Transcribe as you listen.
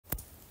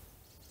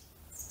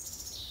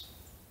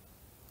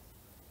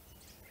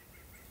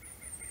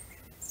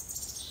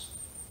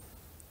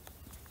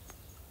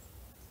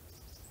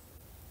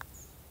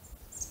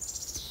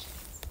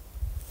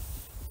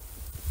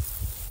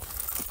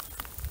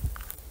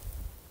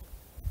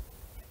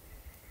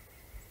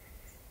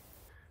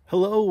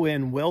Hello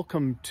and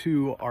welcome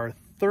to our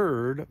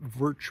third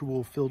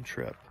virtual field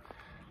trip.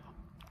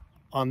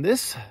 On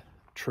this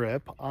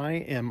trip, I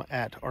am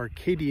at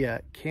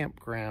Arcadia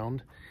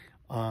Campground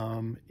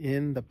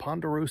in the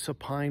Ponderosa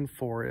Pine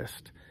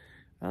Forest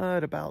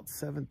at about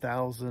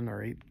 7,000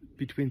 or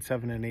between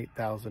 7,000 and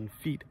 8,000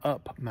 feet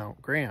up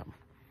Mount Graham.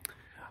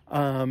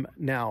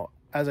 Now,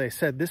 as I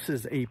said, this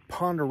is a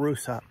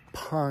Ponderosa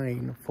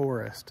Pine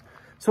Forest.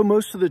 So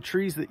most of the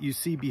trees that you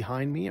see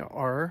behind me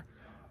are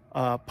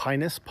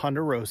Pinus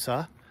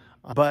ponderosa,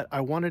 but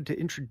I wanted to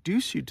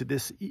introduce you to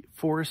this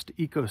forest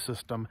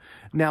ecosystem.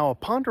 Now,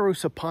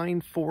 Ponderosa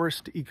Pine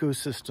Forest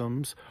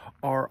ecosystems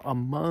are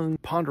among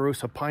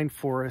Ponderosa Pine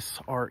Forests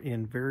are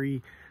in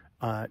very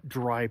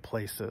dry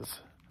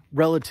places,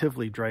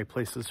 relatively dry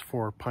places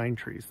for pine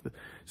trees.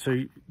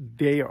 So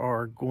they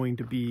are going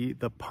to be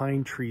the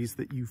pine trees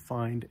that you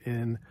find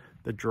in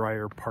the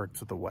drier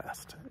parts of the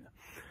West.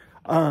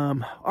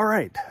 All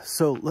right,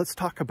 so let's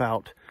talk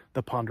about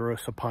the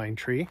Ponderosa pine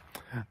tree.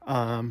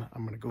 I'm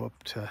going to go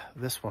up to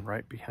this one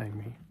right behind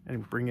me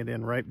and bring it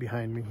in right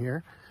behind me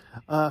here.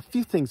 A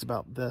few things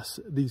about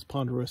these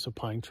Ponderosa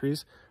pine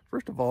trees.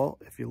 First of all,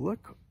 if you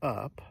look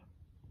up,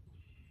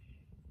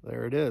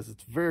 there it is.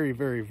 It's very,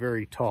 very,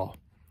 very tall.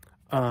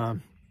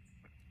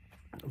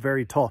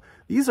 Very tall.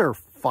 These are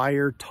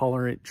fire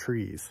tolerant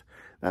trees.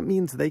 That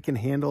means they can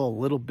handle a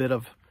little bit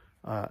of,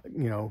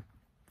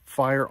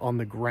 fire on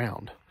the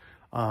ground.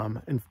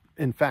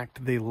 In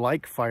fact, they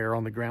like fire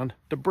on the ground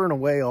to burn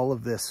away all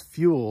of this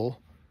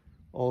fuel,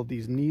 all of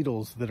these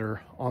needles that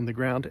are on the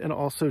ground, and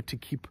also to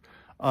keep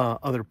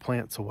other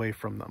plants away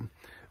from them.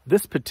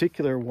 This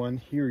particular one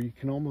here, you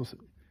can almost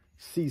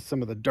see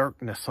some of the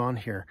darkness on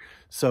here.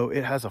 So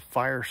it has a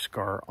fire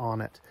scar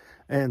on it.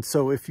 And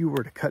so if you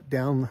were to cut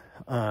down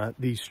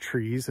these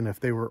trees, and if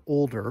they were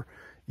older,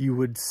 you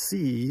would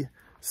see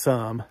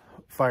some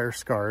fire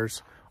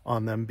scars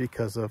on them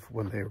because of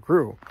when they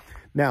grew.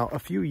 Now, a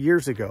few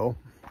years ago,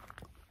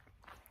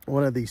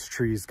 one of these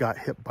trees got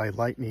hit by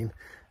lightning,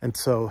 and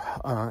so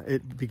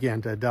it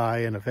began to die,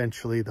 and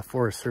eventually the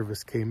Forest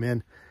Service came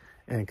in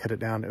and cut it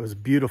down. It was a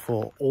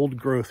beautiful old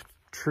growth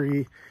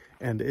tree,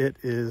 and it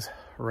is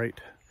right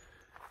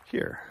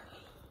here.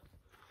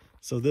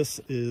 So this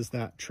is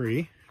that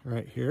tree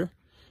right here.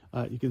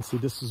 You can see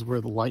this is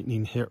where the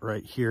lightning hit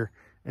right here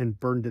and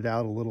burned it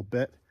out a little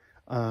bit.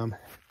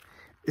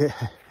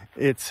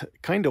 It's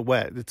kind of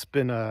wet. It's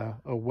been a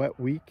wet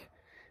week.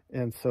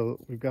 And so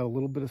we've got a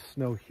little bit of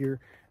snow here.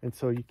 And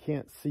so you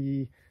can't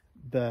see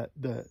the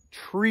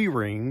tree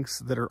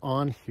rings that are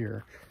on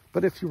here.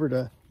 But if you were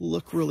to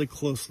look really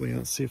closely,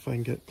 let's see if I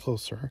can get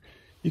closer,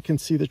 you can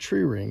see the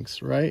tree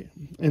rings, right?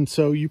 And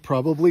so you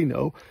probably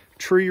know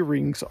tree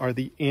rings are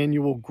the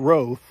annual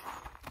growth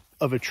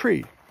of a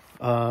tree.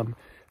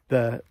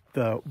 The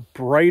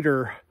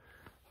brighter,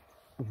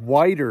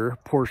 wider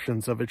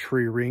portions of a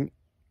tree ring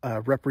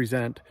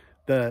represent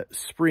the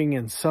spring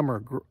and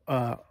summer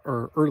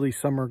or early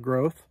summer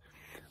growth,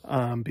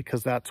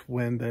 because that's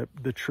when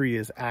the tree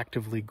is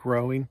actively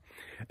growing.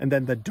 And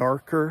then the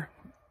darker,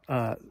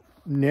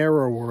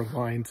 narrower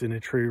lines in a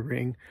tree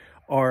ring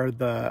are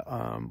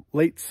the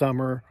late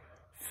summer,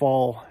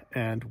 fall,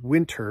 and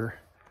winter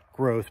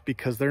growth,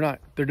 because they're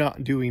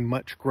not doing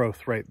much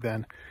growth right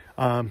then.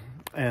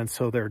 And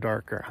so they're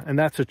darker, and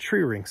that's a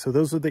tree ring. So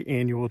those are the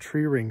annual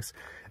tree rings,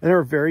 and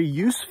they're very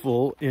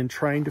useful in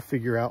trying to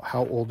figure out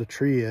how old a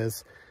tree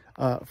is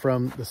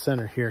from the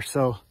center here.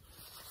 So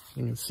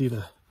you can see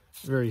the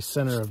very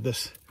center of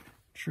this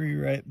tree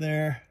right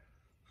there.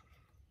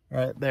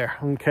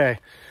 Okay,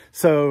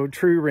 so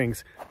tree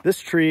rings. This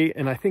tree,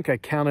 and I think I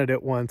counted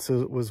it once,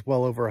 it was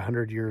well over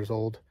 100 years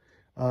old.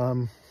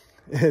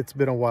 It's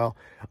been a while,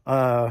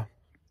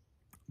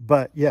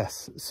 but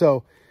yes.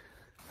 So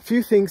a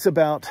few things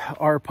about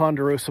our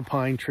Ponderosa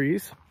pine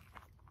trees,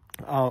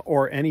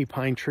 or any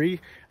pine tree.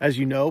 As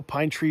you know,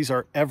 pine trees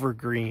are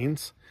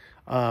evergreens.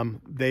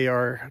 They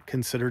are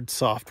considered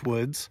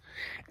softwoods,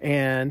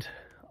 and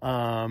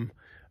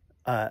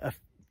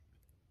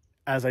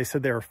as I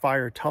said, they are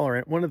fire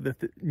tolerant. One of the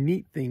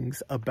neat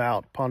things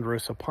about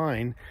Ponderosa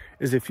pine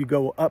is if you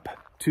go up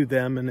to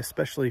them, and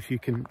especially if you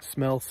can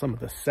smell some of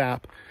the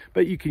sap,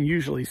 but you can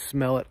usually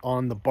smell it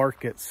on the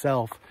bark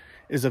itself,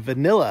 is a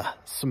vanilla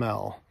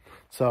smell.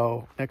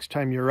 So next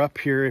time you're up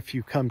here, if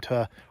you come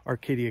to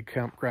Arcadia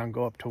Campground,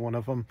 go up to one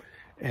of them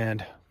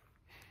and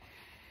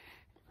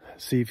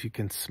see if you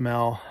can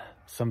smell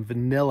some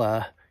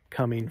vanilla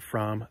coming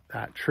from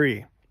that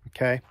tree.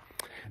 Okay.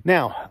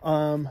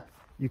 Now,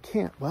 you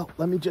can't, well,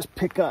 let me just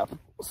pick up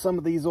some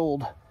of these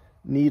old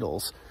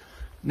needles.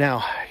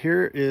 Now,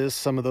 here is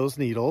some of those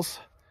needles.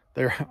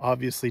 They're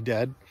obviously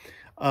dead,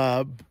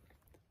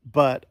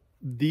 but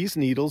these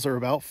needles are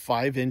about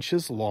 5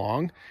 inches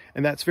long,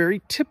 and that's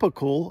very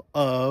typical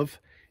of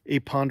a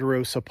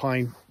Ponderosa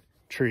pine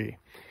tree.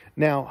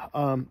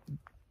 Now,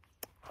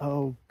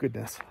 oh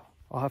goodness,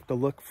 I'll have to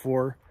look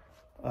for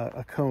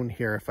a cone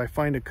here. If I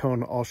find a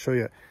cone, I'll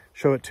show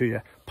it to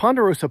you.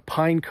 Ponderosa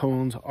pine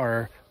cones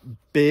are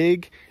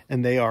big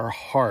and they are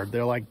hard.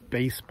 They're like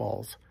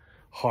baseballs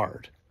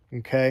hard.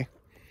 okay?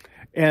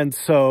 And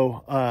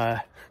so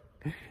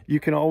you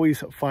can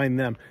always find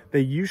them.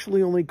 They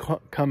usually only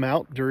come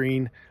out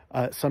during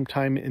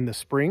sometime in the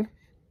spring,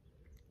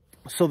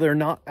 so they're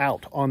not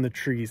out on the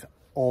trees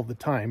all the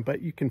time,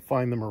 but you can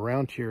find them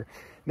around here.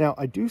 Now,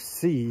 I do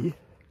see,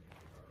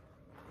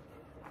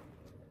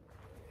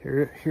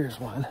 here's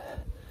one.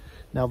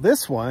 Now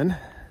this one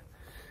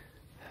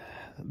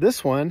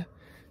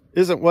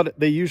isn't what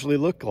they usually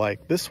look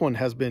like. This one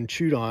has been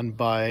chewed on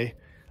by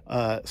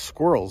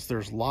squirrels.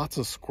 There's lots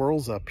of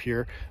squirrels up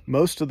here.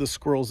 Most of the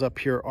squirrels up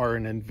here are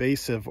an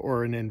invasive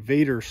or an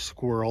invader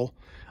squirrel.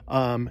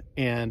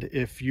 And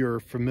if you're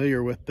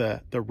familiar with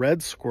the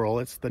red squirrel,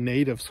 it's the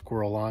native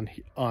squirrel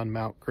on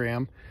Mount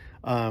Graham.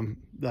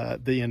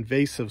 The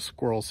invasive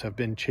squirrels have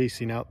been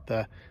chasing out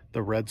the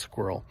red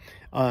squirrel.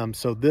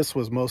 So this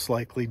was most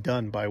likely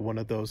done by one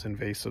of those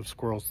invasive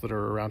squirrels that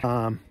are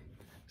around.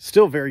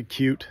 Still very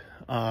cute,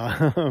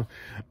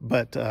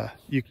 but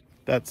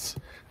that's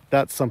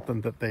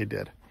something that they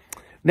did.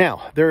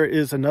 Now, there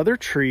is another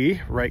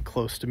tree right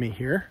close to me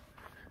here.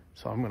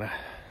 So I'm gonna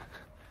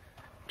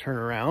turn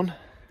around.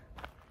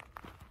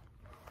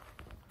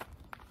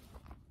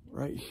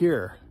 Right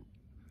here.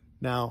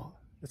 Now,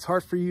 it's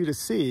hard for you to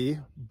see,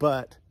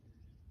 but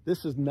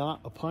this is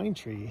not a pine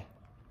tree.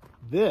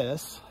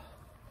 This,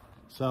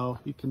 so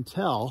you can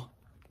tell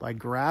by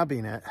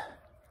grabbing it,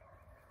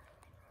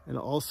 and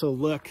also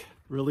look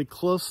really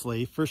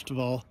closely. First of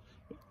all,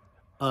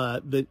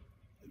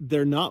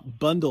 they're not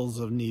bundles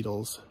of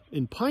needles.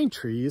 In pine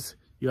trees,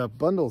 you have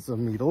bundles of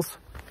needles.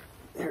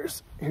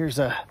 Here's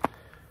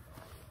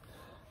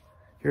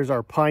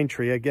our pine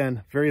tree.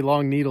 Again, very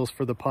long needles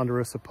for the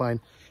Ponderosa pine.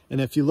 And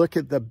if you look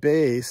at the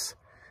base,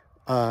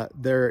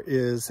 there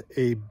is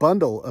a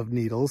bundle of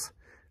needles.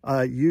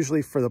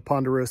 Usually for the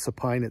Ponderosa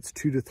pine, it's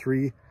 2 to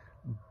 3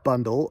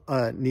 bundle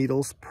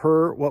needles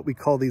per what we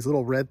call these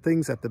little red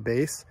things at the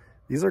base.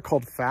 These are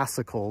called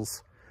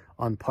fascicles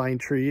on pine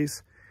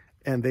trees,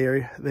 and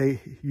they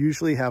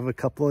usually have a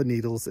couple of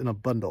needles in a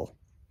bundle.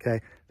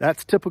 Okay,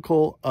 that's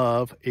typical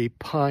of a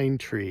pine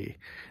tree.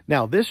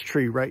 Now, this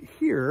tree right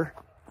here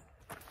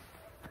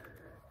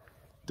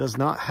does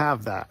not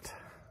have that.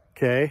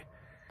 Okay,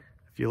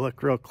 if you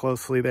look real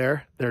closely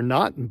there, they're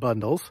not in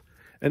bundles,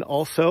 and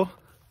also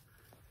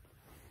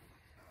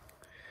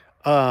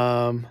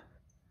they're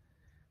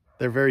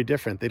very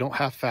different. They don't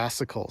have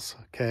fascicles.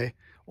 Okay,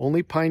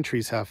 only pine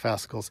trees have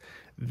fascicles.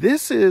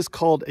 This is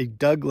called a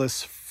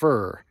Douglas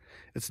fir.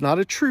 It's not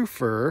a true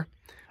fir.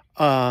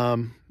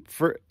 And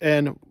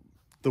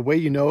the way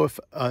you know if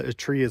a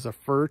tree is a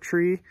fir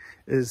tree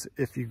is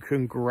if you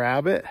can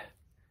grab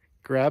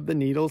the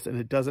needles and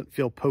it doesn't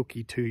feel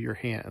pokey to your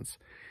hands.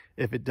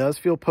 If it does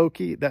feel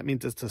pokey, that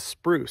means it's a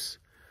spruce.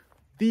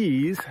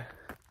 These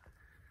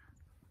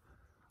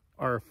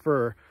are a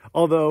fir,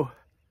 although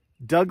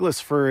Douglas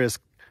fir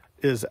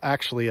is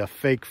actually a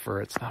fake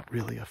fir. It's not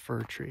really a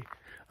fir tree.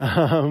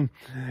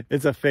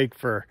 It's a fake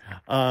fir.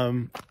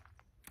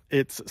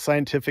 Its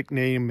scientific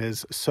name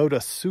is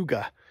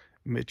Sotasuga,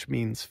 which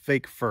means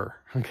fake fir.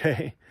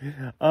 Okay.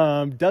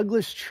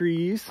 Douglas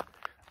trees,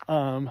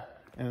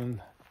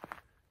 and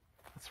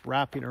it's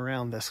wrapping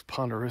around this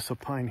Ponderosa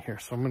pine here.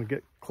 So I'm going to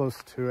get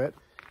close to it.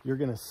 You're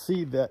going to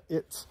see that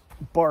its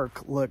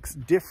bark looks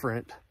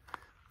different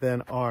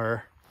than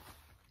our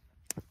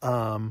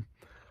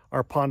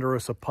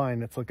Ponderosa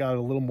pine. It's got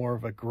a little more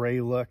of a gray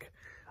look.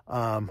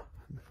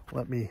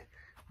 Let me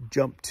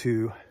jump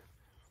to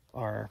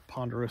our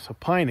Ponderosa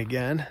pine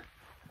again.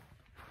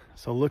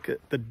 So look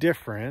at the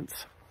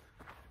difference.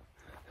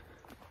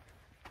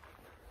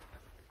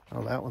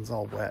 Oh, that one's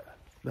all wet.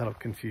 That'll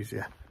confuse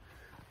you.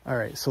 All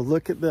right, so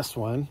look at this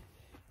one.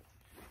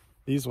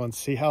 These ones,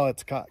 see how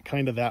it's got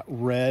kind of that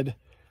red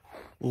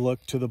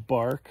look to the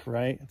bark,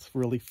 right? It's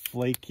really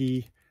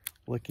flaky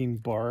looking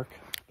bark.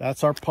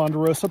 That's our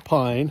Ponderosa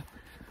pine.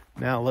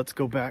 Now let's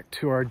go back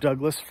to our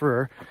Douglas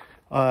fir.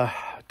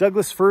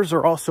 Douglas firs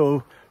are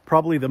also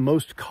probably the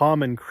most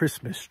common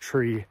Christmas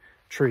tree.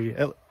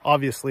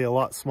 Obviously a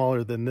lot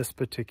smaller than this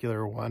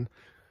particular one.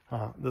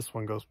 This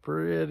one goes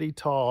pretty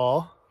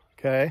tall,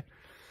 okay?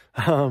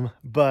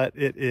 But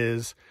it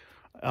is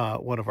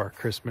one of our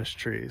Christmas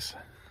trees.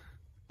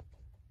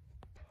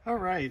 All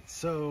right,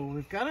 so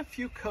we've got a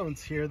few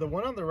cones here. The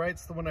one on the right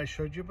is the one I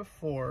showed you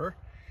before.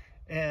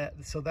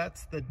 So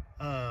that's the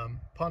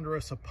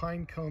Ponderosa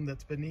pine cone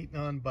that's been eaten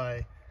on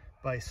by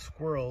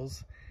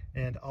squirrels.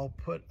 And I'll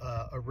put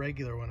a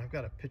regular one. I've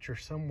got a picture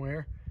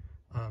somewhere,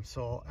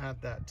 so I'll add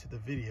that to the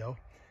video.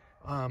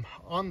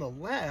 On the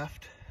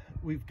left,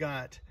 we've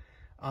got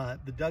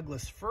the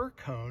Douglas fir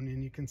cone,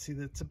 and you can see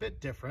that it's a bit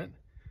different,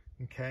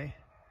 okay?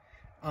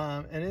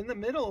 And in the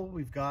middle,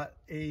 we've got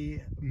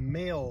a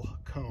male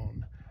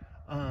cone.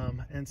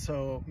 And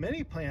so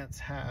many plants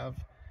have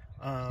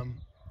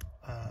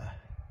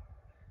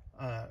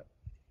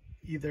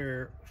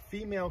either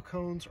female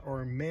cones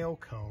or male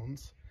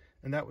cones,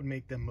 and that would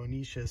make them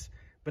monoecious.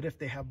 But if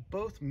they have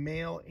both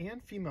male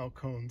and female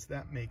cones,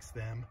 that makes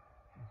them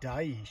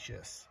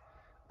dioecious,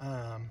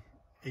 a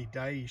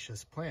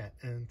dioecious plant.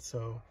 And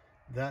so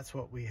that's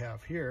what we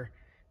have here,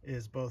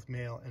 is both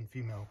male and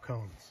female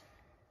cones.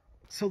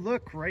 So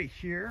look right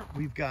here,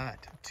 we've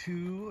got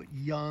two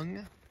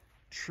young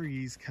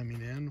trees coming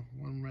in,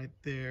 one right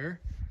there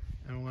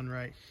and one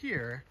right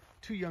here,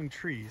 two young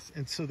trees.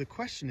 And so the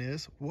question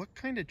is, what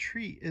kind of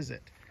tree is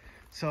it?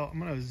 So I'm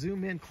going to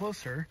zoom in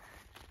closer.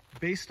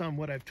 Based on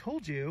what I've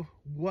told you,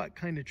 what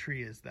kind of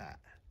tree is that?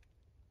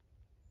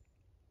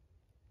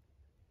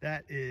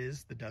 That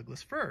is the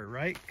Douglas fir,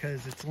 right?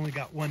 Because it's only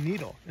got one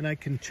needle. And I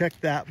can check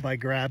that by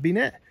grabbing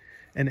it,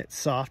 and it's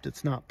soft,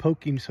 it's not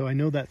poking, so I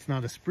know that's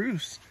not a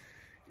spruce.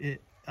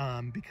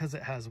 Because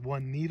it has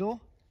one needle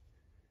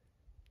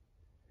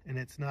and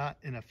it's not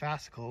in a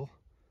fascicle,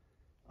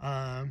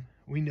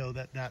 we know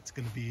that that's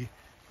going to be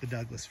the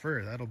Douglas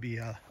fir. That'll be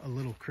a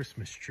little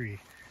Christmas tree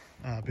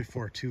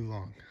before too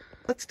long.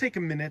 Let's take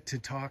a minute to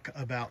talk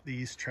about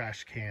these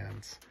trash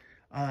cans.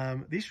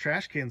 These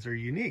trash cans are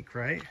unique,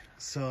 right?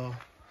 So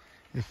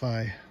if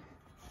I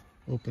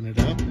open it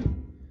up,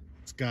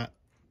 it's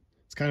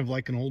kind of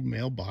like an old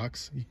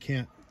mailbox. You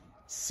can't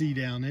see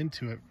down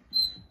into it.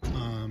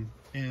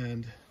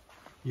 And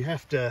you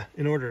have to,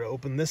 in order to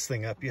open this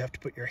thing up, you have to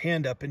put your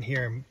hand up in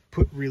here and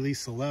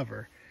release the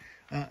lever.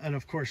 And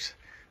of course,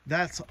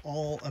 that's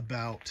all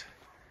about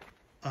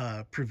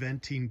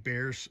preventing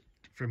bears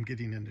from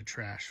getting into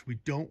trash. We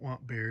don't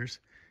want bears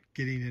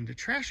getting into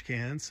trash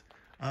cans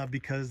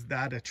because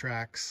that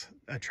attracts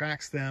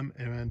them.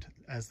 And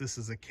as this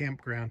is a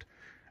campground,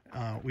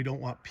 we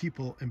don't want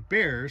people and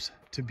bears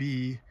to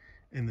be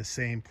in the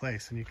same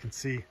place. And you can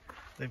see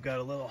they've got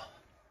a little,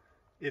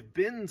 if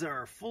bins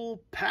are full,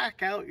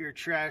 pack out your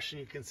trash, and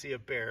you can see a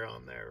bear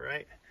on there,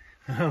 right?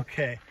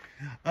 Okay.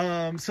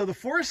 So the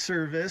Forest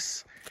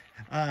Service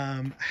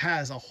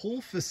has a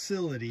whole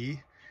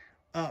facility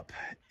up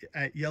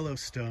at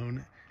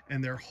Yellowstone,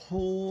 and their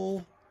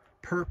whole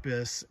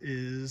purpose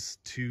is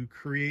to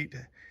create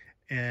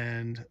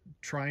and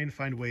try and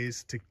find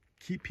ways to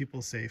keep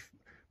people safe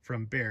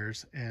from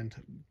bears. And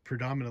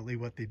predominantly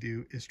what they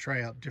do is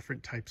try out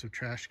different types of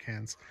trash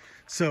cans.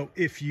 So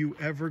if you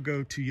ever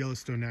go to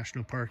Yellowstone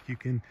National Park, you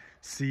can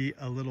see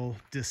a little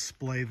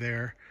display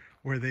there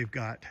where they've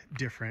got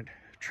different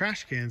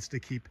trash cans to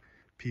keep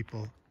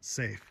people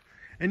safe.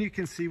 And you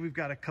can see we've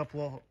got a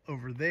couple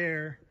over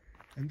there,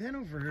 and then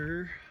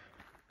over,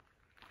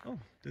 oh,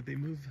 did they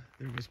move?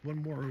 There was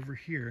one more over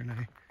here, and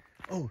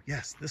oh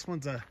yes, this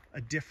one's a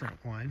different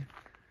one.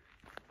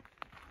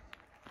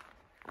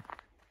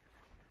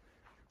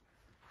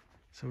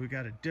 So we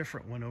got a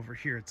different one over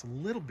here. It's a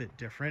little bit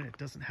different. It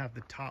doesn't have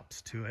the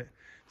tops to it,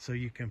 so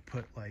you can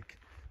put like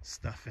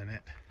stuff in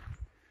it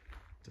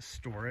to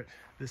store it.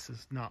 This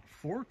is not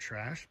for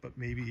trash, but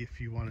maybe if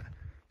you want to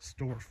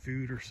store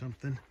food or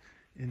something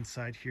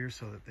inside here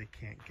so that they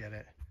can't get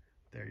it.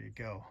 There you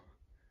go.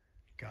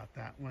 Got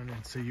that one.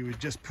 And so you would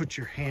just put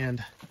your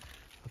hand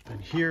up in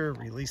here,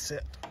 release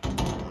it.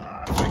 If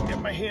I can get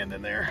my hand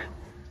in there,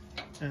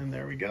 and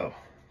there we go.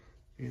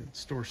 You can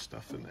store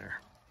stuff in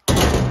there.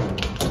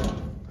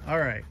 All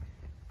right.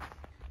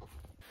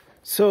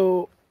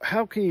 So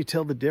how can you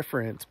tell the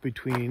difference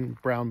between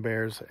brown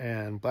bears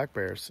and black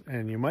bears?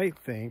 And you might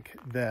think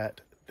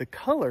that the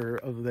color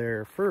of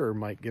their fur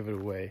might give it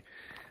away.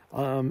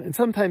 And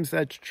sometimes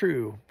that's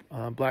true.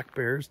 Black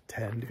bears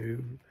tend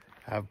to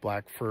have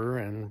black fur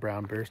and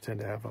brown bears tend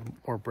to have a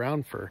more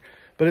brown fur,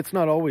 but it's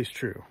not always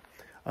true.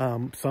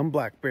 Some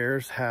black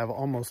bears have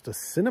almost a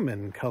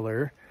cinnamon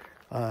color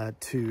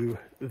to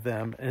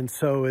them, and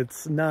so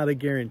it's not a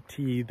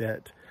guarantee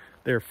that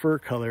their fur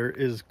color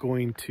is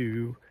going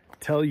to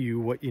tell you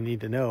what you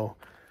need to know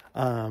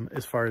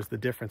as far as the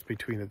difference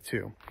between the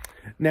two.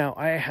 Now,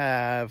 I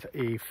have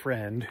a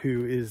friend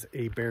who is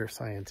a bear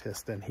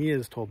scientist, and he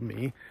has told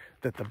me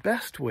that the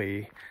best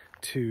way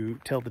to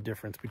tell the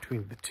difference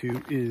between the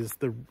two is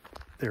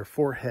their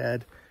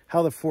forehead,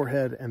 how the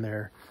forehead and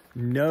their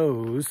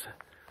nose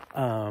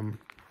kind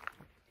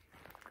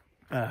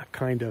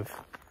of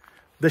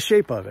the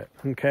shape of it,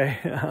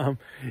 okay?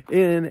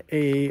 In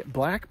a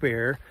black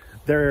bear,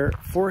 their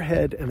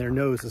forehead and their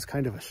nose is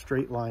kind of a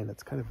straight line.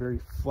 It's kind of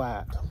very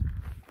flat,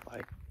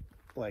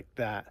 like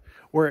that.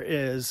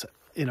 Whereas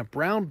in a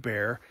brown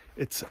bear,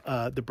 it's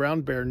the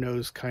brown bear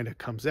nose kind of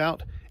comes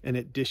out and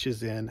it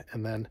dishes in,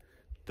 and then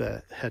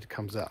the head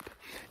comes up.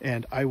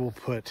 And I will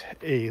put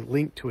a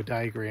link to a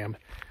diagram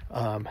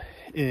right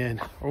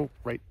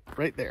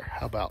there.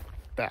 How about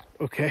that?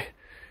 Okay.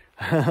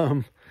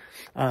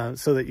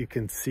 So that you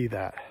can see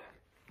that.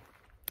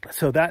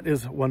 So that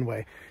is one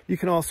way. You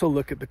can also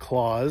look at the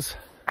claws.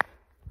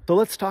 So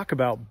let's talk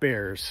about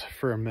bears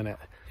for a minute.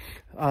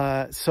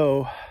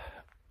 So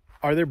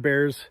are there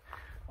bears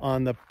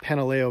on the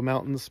Panaleo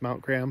Mountains,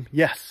 Mount Graham?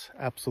 Yes,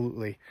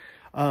 absolutely.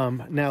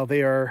 Now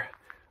they are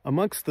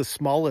amongst the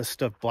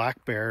smallest of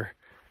black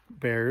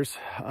bears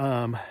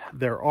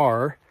there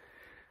are.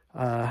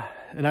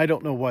 And I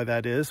don't know why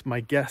that is. My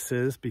guess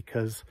is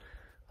because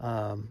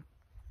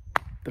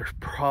there's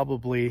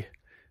probably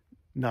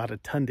not a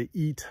ton to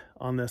eat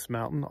on this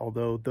mountain,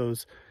 although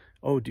those,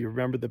 oh, do you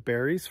remember the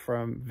berries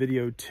from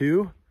video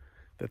 2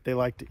 that they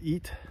like to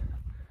eat?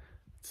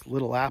 It's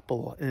little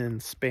apple in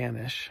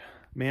Spanish.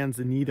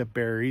 Manzanita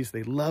berries.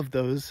 They love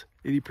those.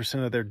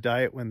 80% of their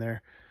diet when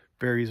their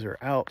berries are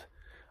out.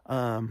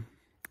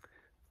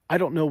 I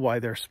don't know why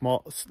they're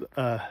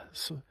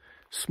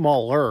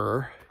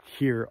smaller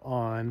here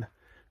on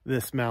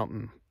this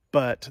mountain,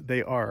 but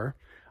they are.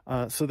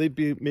 So they'd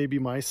be maybe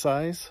my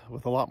size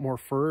with a lot more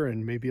fur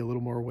and maybe a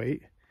little more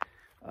weight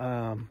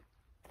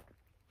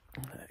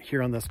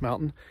here on this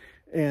mountain.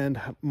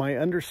 And my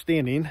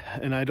understanding,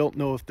 and I don't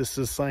know if this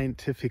has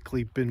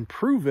scientifically been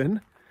proven,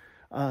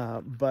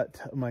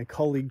 but my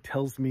colleague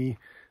tells me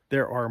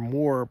there are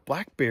more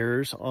black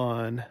bears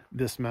on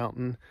this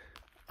mountain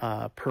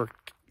per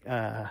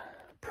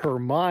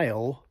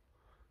mile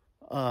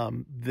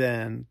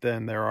than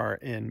there are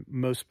in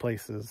most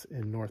places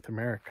in North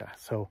America.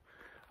 So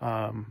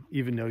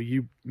even though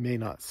you may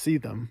not see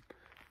them,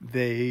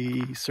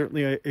 they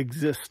certainly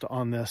exist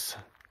on this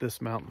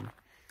mountain.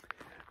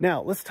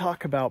 Now let's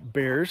talk about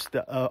bears.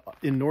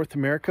 In North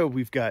America,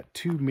 we've got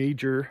two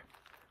major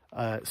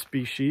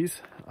species.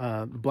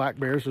 The black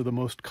bears are the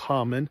most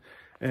common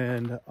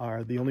and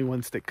are the only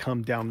ones that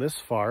come down this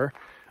far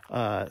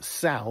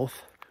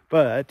south.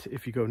 But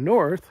if you go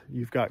north,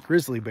 you've got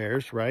grizzly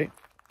bears, right?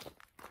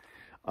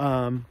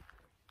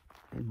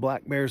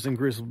 Black bears and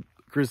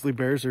grizzly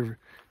bears are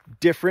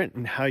different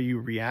in how you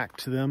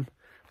react to them.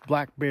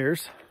 Black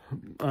bears,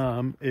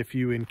 if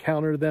you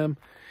encounter them,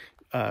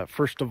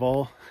 first of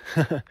all,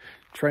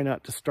 try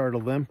not to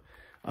startle them.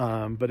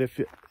 But if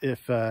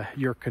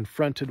you're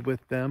confronted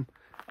with them,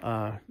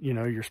 you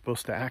know, you're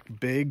supposed to act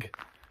big.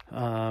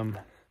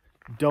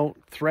 Don't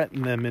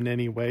threaten them in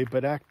any way,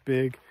 but act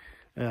big.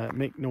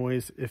 Make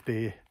noise if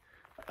they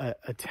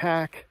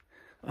attack.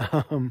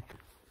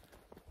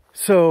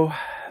 So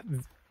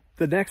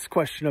the next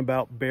question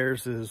about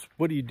bears is,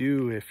 what do you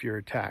do if you're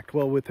attacked?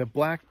 Well, with a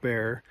black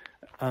bear,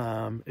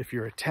 if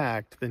you're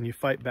attacked, then you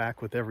fight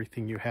back with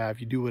everything you have.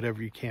 You do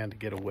whatever you can to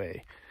get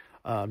away.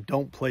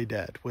 Don't play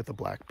dead with a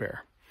black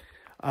bear.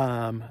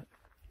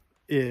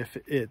 If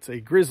it's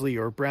a grizzly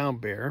or brown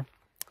bear,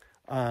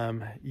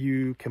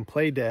 you can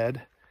play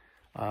dead,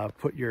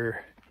 put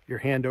your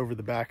hand over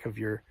the back of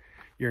your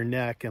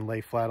neck and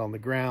lay flat on the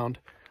ground,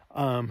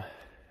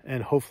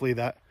 and hopefully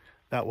that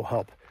will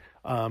help.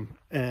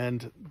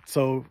 And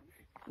so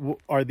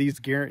are these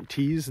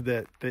guarantees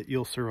that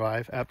you'll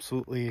survive?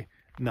 Absolutely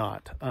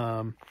not.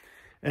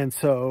 And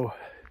so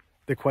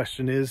the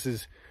question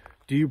is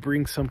do you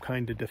bring some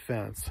kind of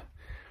defense?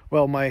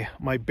 Well,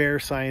 my bear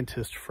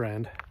scientist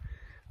friend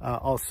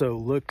also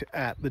looked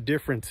at the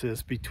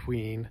differences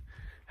between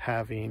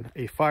having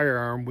a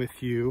firearm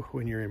with you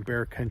when you're in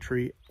bear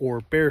country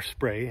or bear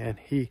spray, and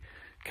he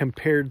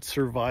compared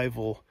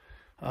survival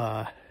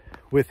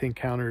with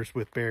encounters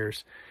with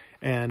bears.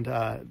 And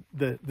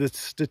the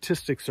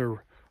statistics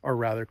are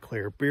rather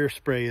clear. Bear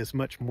spray is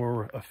much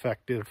more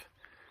effective.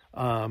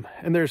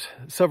 And there's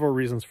several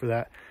reasons for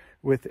that.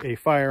 With a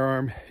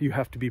firearm, you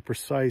have to be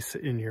precise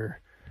in your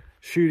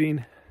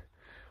shooting.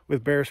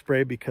 With bear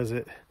spray, because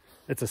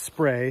it's a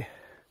spray,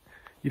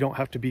 you don't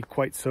have to be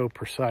quite so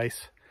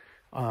precise.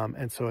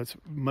 And so it's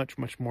much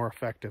more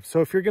effective.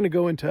 So if you're going to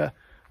go into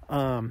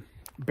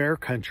bear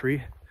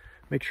country,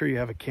 make sure you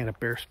have a can of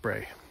bear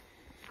spray.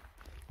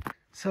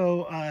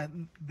 So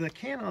the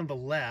can on the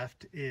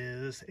left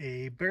is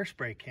a bear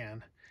spray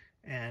can,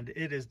 and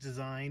it is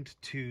designed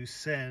to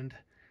send,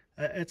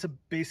 it's a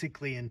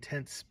basically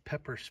intense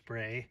pepper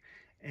spray,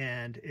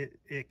 and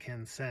it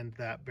can send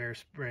that bear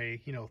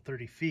spray,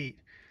 30 feet.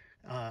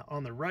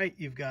 On the right,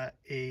 you've got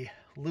a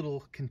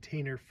little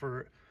container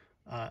for,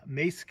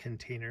 mace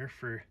container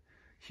for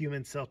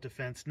human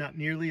self-defense, not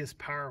nearly as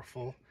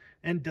powerful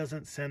and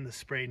doesn't send the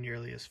spray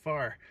nearly as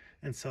far.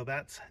 And so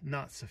that's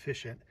not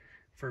sufficient.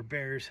 For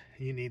bears,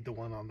 you need the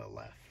one on the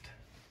left.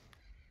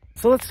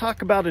 So let's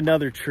talk about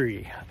another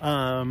tree.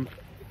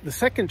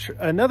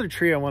 Another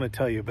tree I want to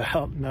tell you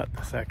about, not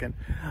the second,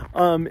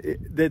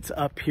 that's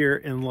up here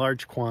in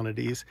large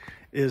quantities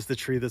is the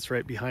tree that's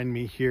right behind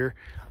me here.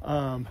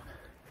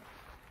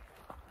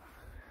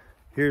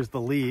 Here's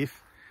the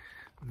leaf.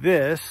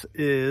 This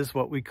is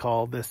what we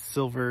call the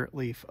silver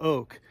leaf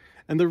oak.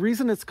 And the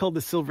reason it's called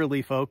the silver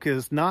leaf oak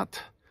is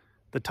not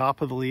the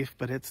top of the leaf,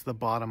 but it's the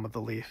bottom of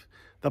the leaf.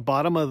 The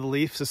bottom of the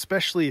leaves,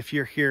 especially if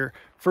you're here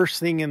first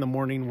thing in the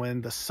morning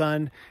when the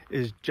sun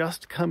is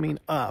just coming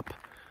up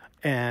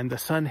and the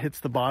sun hits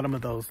the bottom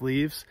of those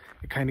leaves,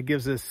 it kind of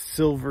gives this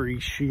silvery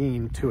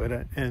sheen to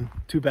it. And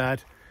too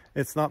bad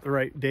it's not the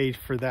right day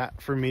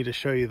for me to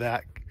show you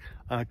that,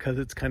 because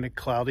it's kind of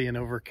cloudy and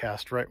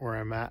overcast right where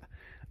I'm at.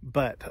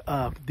 But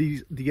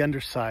the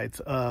undersides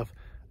of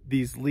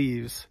these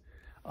leaves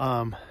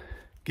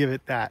give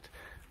it that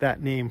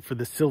name for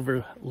the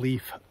silver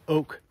leaf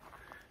oak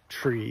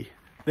tree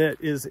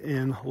that is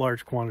in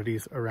large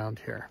quantities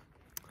around here.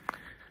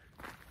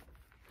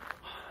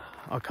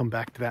 I'll come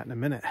back to that in a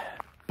minute.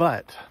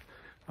 But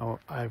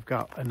I've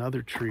got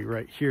another tree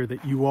right here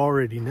that you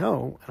already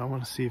know, and I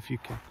want to see if you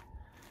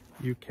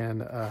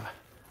can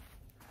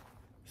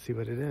see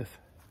what it is.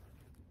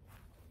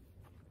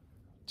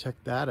 Check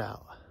that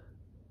out.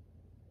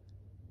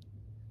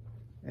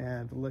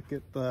 And look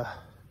at the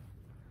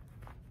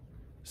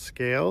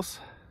scales.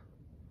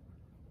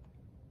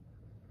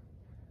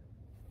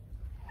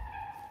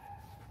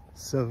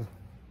 So,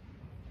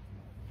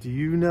 do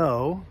you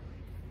know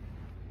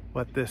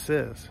what this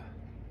is?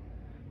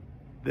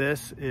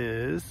 This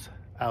is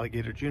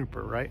alligator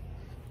juniper, right?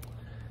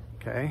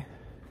 Okay.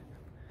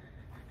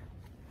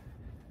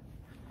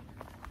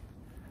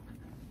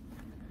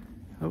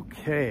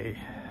 Okay.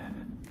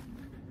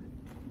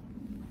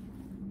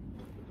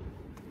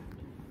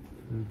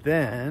 And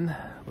then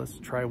let's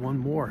try one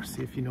more,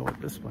 see if you know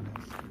what this one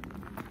is.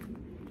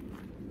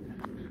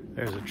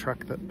 There's a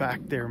truck that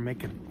back there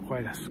making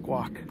quite a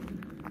squawk.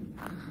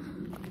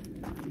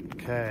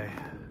 Okay.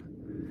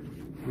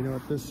 You know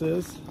what this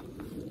is?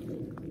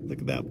 Look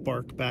at that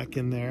bark back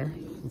in there.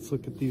 Let's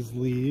look at these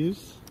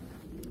leaves.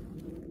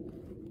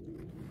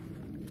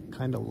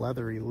 Kind of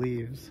leathery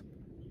leaves.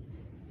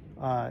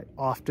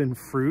 Often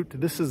fruit.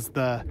 This is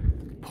the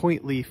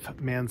point leaf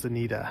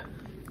manzanita.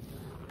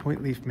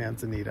 Point leaf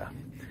manzanita.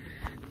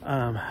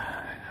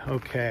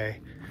 Okay.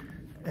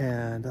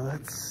 And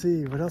let's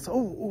see what else.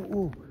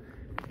 Oh.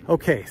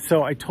 Okay,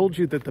 so I told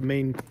you that the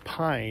main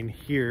pine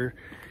here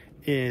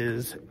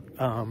is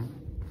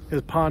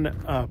Pinus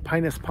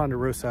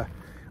ponderosa,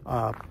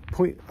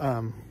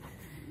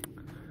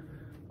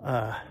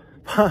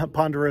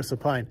 Ponderosa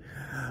pine.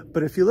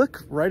 But if you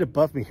look right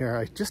above me here,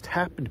 I just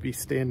happen to be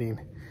standing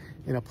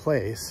in a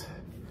place.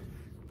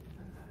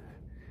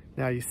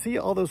 Now you see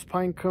all those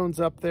pine cones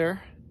up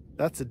there?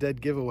 That's a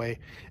dead giveaway.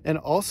 And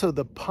also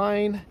the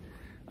pine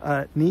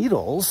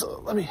needles,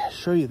 let me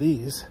show you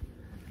these.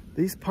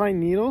 These pine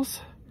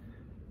needles,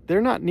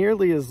 they're not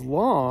nearly as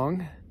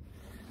long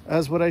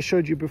as what I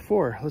showed you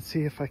before. Let's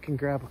see if I can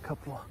grab a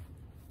couple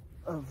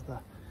of the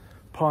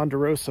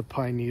Ponderosa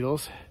pine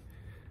needles.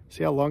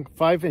 See how long?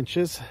 5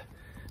 inches.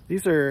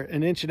 These are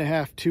 1.5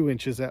 inches, 2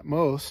 inches at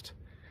most.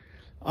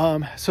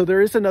 So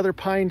there is another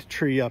pine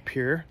tree up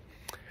here.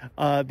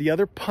 The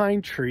other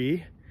pine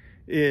tree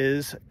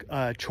is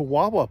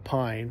Chihuahua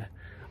pine.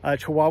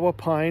 Chihuahua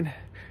pine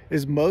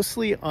is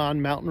mostly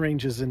on mountain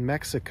ranges in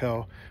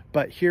Mexico,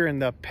 but here in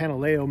the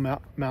Panaleo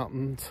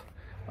Mountains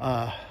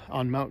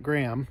on Mount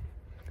Graham,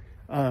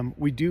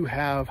 we do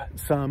have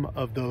some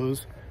of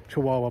those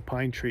Chihuahua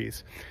pine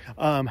trees.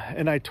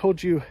 And I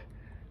told you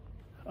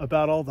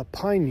about all the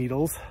pine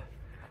needles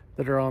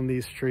that are on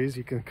these trees.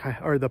 You can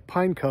or the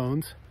pine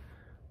cones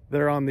that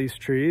are on these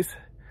trees.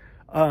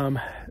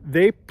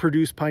 They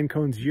produce pine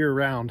cones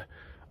year-round,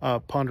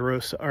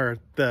 Ponderosa or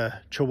the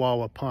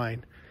Chihuahua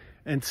pine,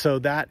 and so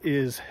that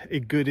is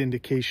a good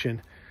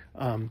indication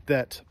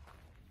that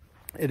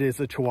it is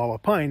a Chihuahua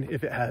pine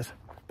if it has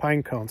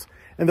pine cones.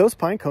 And those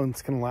pine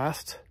cones can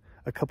last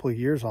a couple of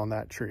years on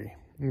that tree.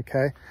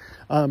 Okay,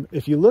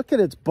 if you look at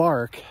its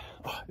bark,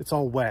 it's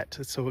all wet,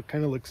 so it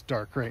kind of looks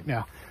dark right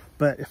now.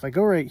 But if I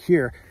go right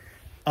here,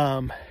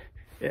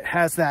 it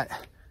has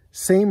that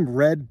same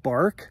red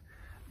bark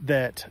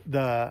that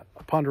the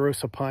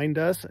Ponderosa pine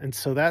does, and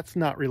so that's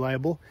not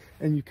reliable.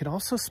 And you can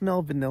also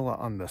smell vanilla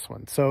on this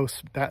one, so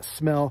that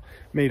smell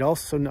may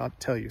also not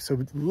tell you.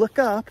 So look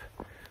up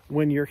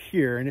when you're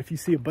here, and if you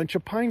see a bunch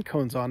of pine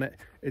cones on it,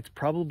 it's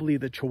probably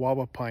the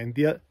Chihuahua pine.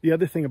 The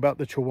other thing about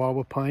the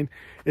Chihuahua pine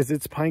is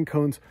its pine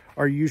cones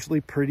are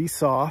usually pretty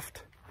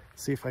soft.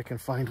 See if I can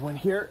find one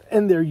here,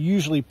 and they're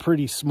usually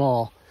pretty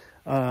small.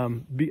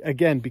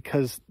 Again,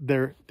 because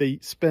they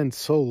spend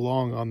so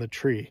long on the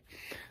tree.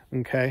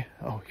 Okay.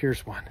 Oh,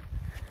 here's one.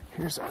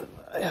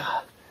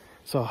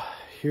 So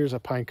here's a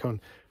pine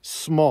cone,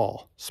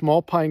 small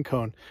pine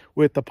cone.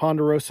 With the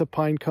Ponderosa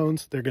pine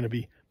cones, they're going to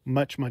be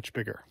much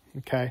bigger.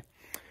 Okay.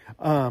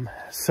 Those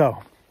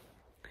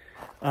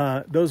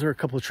are a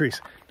couple of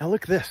trees. Now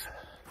look at this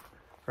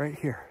right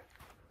here.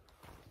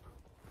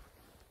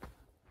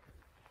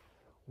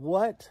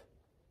 What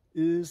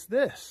is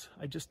this?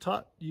 I just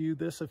taught you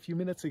this a few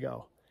minutes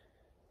ago.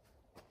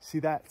 See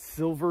that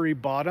silvery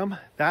bottom?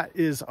 That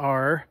is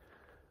our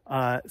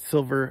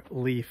silver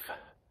leaf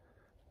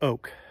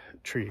oak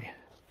tree.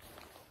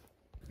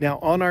 Now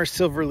on our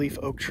silver leaf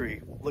oak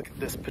tree, look at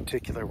this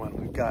particular one.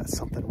 We've got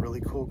something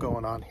really cool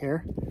going on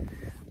here.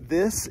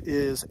 This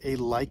is a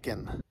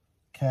lichen,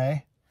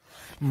 okay?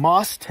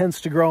 Moss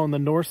tends to grow on the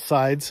north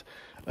sides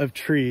of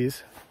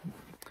trees,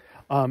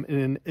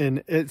 and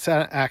it's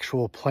an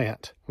actual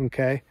plant,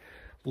 okay?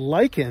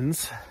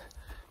 Lichens,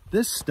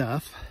 this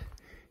stuff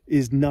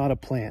is not a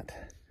plant.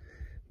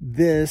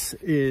 This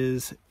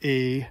is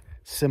a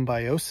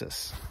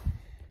symbiosis.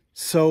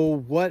 So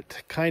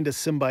what kind of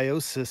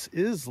symbiosis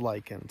is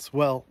lichens?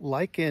 Well,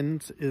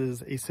 lichens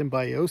is a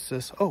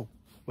symbiosis. Oh,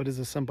 what is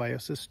a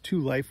symbiosis? 2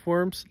 life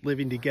forms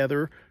living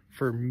together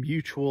for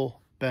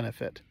mutual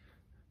benefit.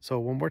 So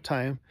one more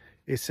time,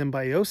 a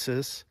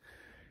symbiosis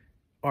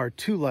are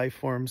 2 life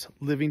forms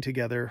living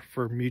together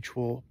for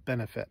mutual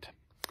benefit.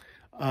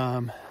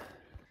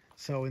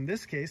 So in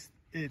this case,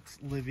 it's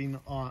living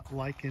on,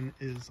 lichen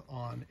is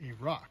on a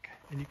rock.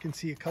 And you can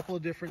see a couple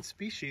of different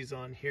species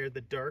on here.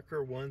 The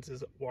darker ones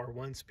are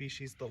one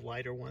species, the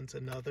lighter one's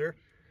another.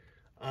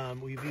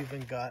 We've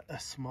even got a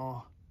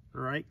small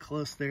right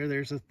close there.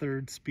 There's a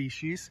third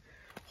species.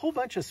 Whole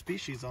bunch of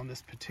species on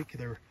this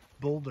particular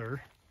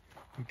boulder,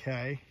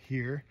 okay,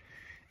 here.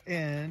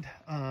 And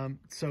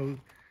so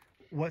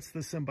what's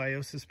the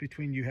symbiosis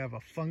between? You have a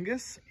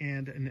fungus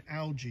and an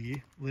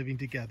algae living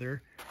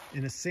together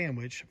in a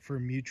sandwich for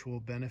mutual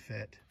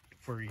benefit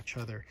for each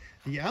other.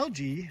 The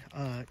algae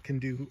can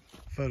do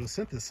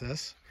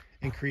photosynthesis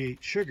and create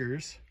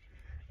sugars,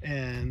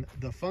 and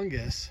the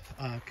fungus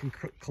can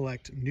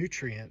collect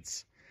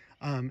nutrients,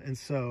 and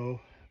so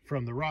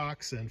from the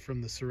rocks and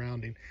from the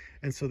surrounding,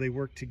 and so they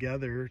work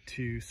together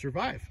to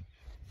survive.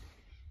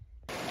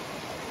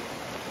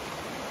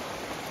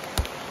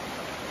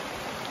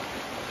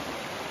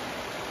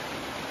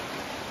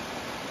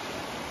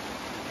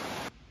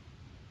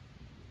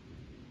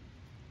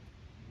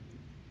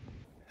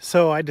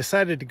 So I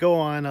decided to go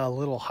on a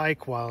little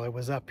hike while I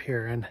was up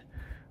here, and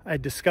I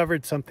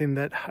discovered something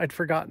that I'd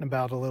forgotten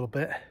about a little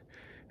bit,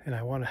 and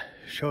I want to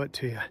show it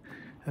to you.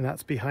 And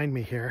that's behind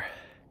me here.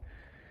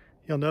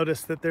 You'll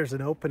notice that there's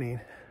an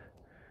opening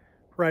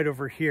right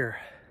over here.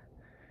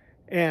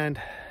 And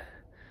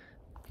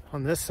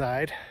on this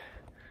side,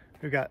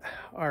 we've got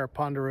our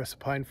Ponderosa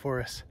Pine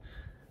Forest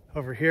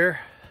over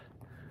here.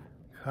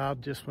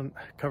 Cloud just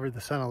covered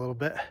the sun a little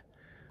bit.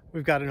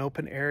 We've got an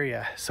open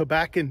area. So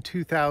back in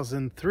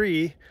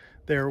 2003,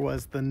 there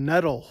was the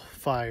Nettle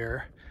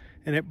fire,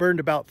 and it burned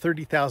about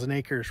 30,000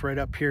 acres right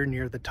up here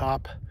near the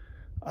top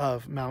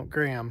of Mount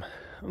Graham,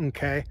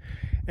 okay?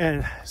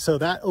 And so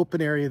that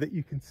open area that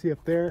you can see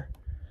up there,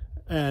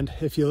 and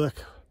if you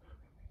look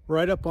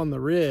right up on the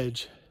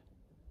ridge,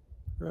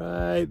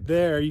 right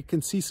there, you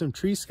can see some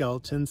tree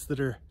skeletons that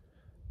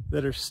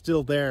are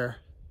still there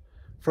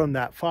from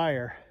that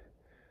fire.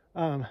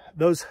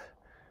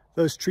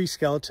 Those tree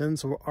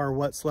skeletons are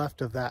what's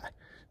left of that.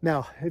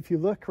 Now, if you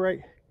look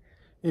right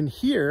in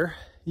here,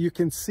 you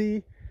can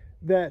see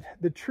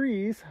that the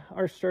trees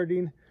are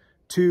starting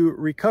to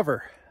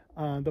recover.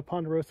 The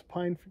Ponderosa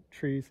pine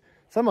trees,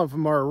 some of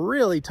them are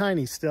really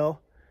tiny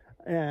still,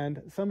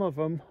 and some of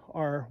them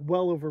are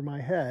well over my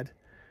head.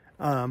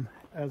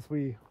 As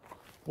we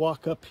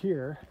walk up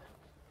here,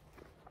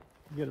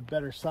 get a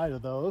better sight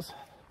of those.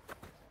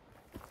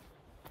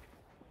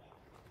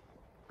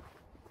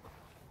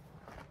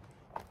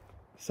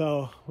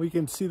 So we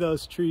can see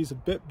those trees a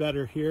bit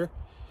better here,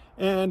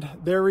 and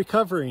they're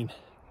recovering,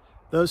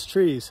 those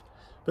trees.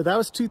 But that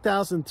was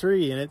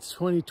 2003 and it's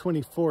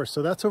 2024.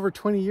 So that's over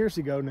 20 years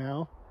ago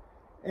now.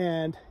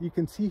 And you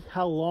can see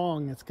how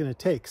long it's going to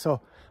take.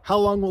 So how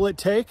long will it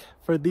take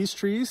for these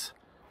trees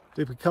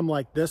to become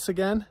like this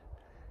again?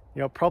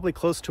 You know, probably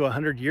close to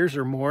 100 years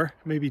or more,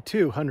 maybe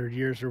 200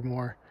 years or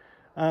more.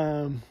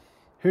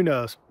 Who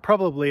knows?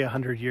 Probably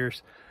 100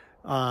 years.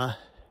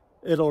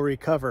 It'll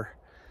recover.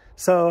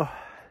 So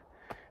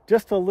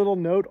just a little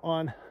note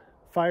on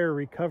fire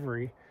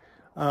recovery,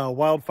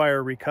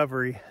 wildfire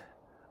recovery.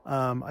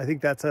 I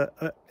think that's an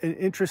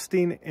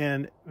interesting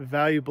and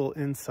valuable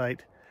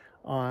insight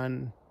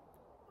on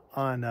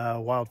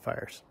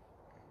wildfires.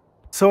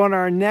 So on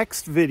our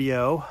next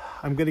video,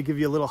 I'm going to give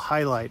you a little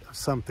highlight of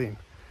something.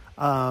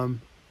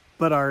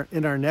 But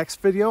in our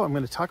next video, I'm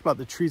going to talk about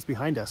the trees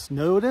behind us.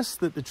 Notice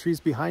that the trees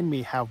behind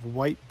me have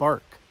white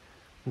bark.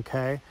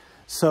 Okay,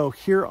 so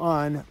here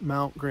on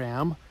Mount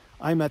Graham,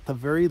 I'm at the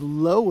very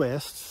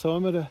lowest, so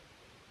I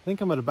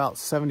think I'm at about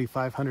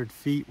 7,500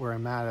 feet where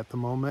I'm at the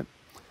moment,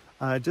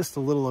 just a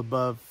little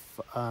above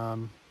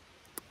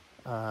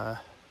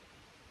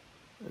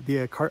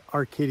the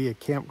Arcadia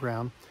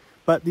campground.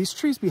 But these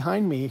trees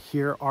behind me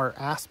here are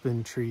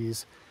aspen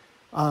trees.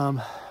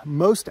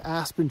 Most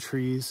aspen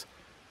trees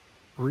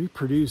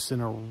reproduce in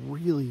a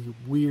really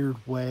weird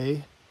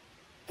way,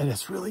 and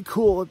it's really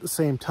cool at the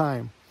same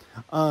time.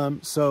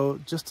 So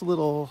just a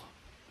little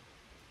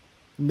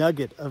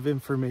nugget of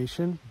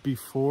information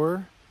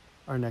before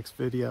our next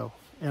video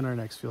and our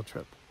next field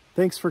trip.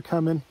 Thanks for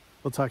coming.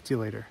 We'll talk to you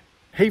later.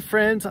 Hey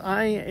friends,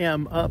 I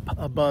am up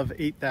above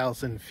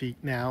 8,000 feet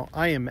now.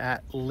 I am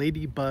at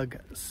Ladybug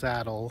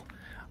Saddle,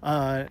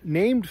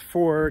 named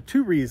for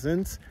two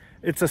reasons.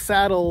 It's a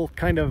saddle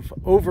kind of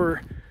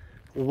over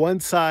one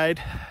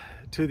side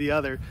to the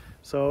other.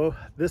 So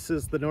this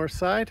is the north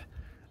side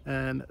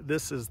and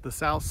this is the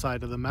south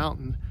side of the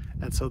mountain.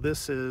 And so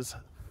this is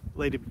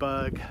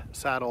Ladybug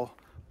Saddle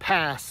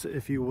Pass,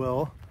 if you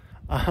will.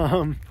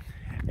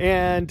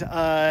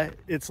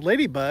 It's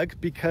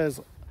Ladybug because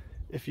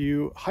if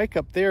you hike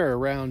up there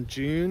around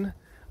June,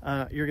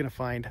 you're gonna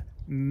find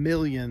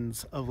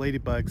millions of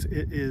ladybugs.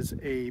 It is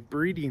a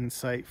breeding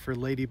site for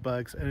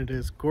ladybugs and it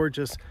is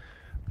gorgeous.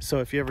 So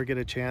if you ever get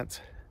a chance,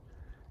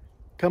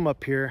 come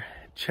up here,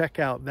 check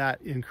out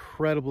that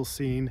incredible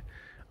scene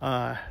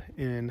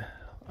in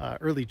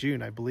early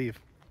June, I believe.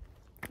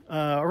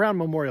 Around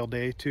Memorial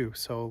Day too,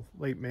 so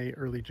late May,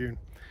 early June.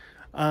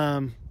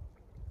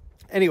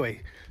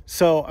 Anyway,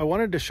 so I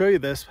wanted to show you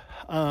this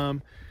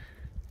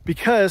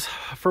because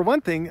for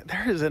one thing,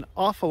 there is an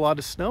awful lot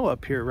of snow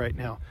up here right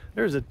now.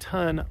 There's a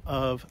ton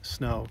of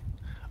snow.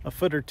 a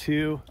foot or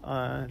two,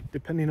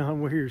 depending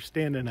on where you're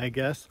standing, I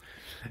guess.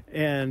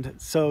 And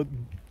so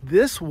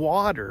this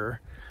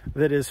water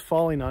that is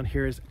falling on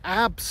here is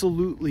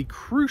absolutely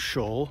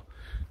crucial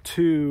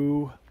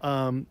to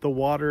the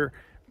water,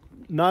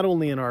 not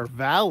only in our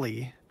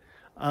valley,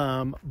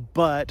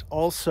 but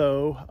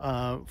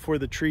also for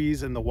the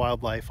trees and the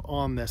wildlife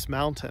on this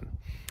mountain.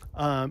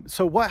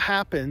 So what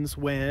happens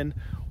when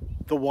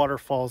the water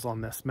falls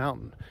on this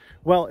mountain?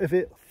 Well, if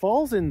it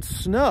falls in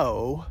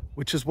snow,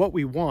 which is what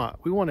we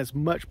want as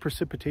much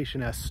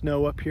precipitation as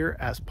snow up here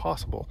as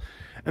possible.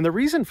 And the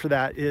reason for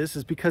that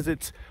is because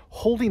it's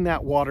holding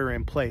that water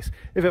in place.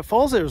 If it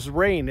falls as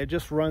rain, it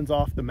just runs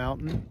off the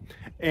mountain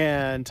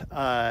and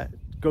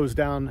goes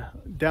down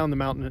the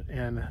mountain,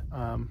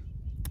 and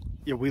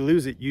yeah, we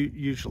lose it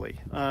usually.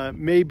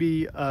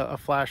 Maybe a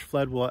flash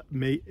flood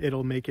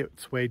it'll make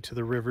its way to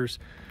the rivers,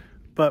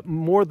 but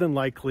more than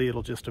likely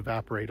it'll just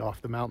evaporate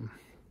off the mountain.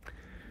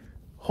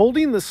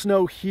 Holding the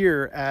snow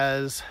here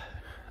as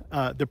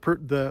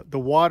the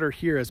water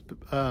here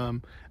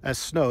as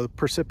snow,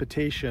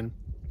 precipitation,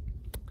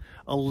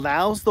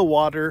 allows the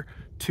water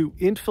to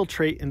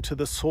infiltrate into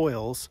the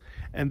soils,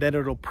 and then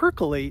it'll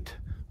percolate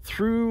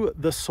through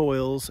the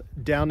soils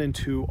down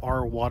into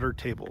our water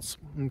tables.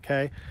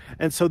 Okay,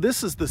 and so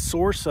this is the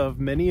source of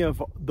many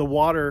of the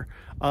water,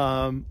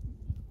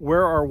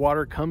 where our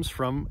water comes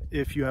from.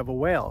 If you have a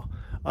whale,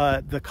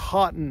 the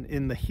cotton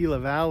in the Gila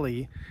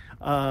Valley,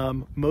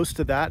 most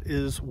of that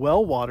is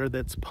well water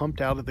that's pumped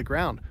out of the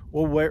ground.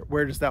 Well,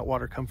 where does that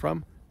water come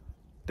from?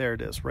 There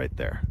it is, right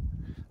there.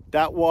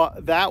 That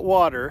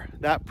water,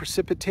 that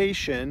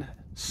precipitation,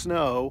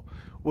 snow,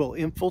 will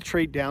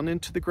infiltrate down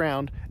into the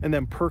ground and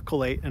then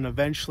percolate and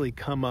eventually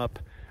come up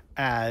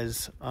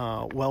as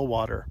well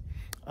water,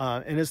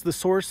 and is the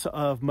source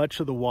of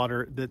much of the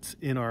water that's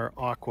in our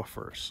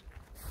aquifers.